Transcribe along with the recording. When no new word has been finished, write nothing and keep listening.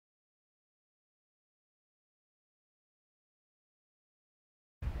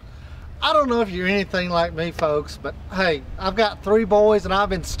I don't know if you're anything like me, folks, but hey, I've got 3 boys and I've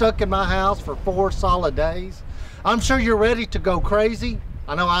been stuck in my house for 4 solid days. I'm sure you're ready to go crazy.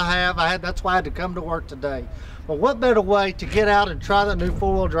 I know I have. That's why I had to come to work today. But what better way to get out and try that new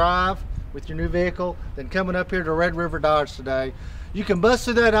 4-wheel drive with your new vehicle than coming up here to Red River Dodge today? You can bust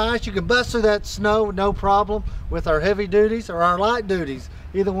through that ice, you can bust through that snow, no problem, with our heavy duties or our light duties.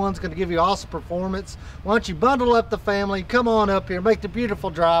 Either one's going to give you awesome performance. Why don't you bundle up the family, come on up here, make the beautiful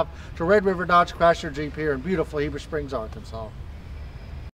drive to Red River Dodge Chrysler Jeep here in beautiful Heber Springs, Arkansas.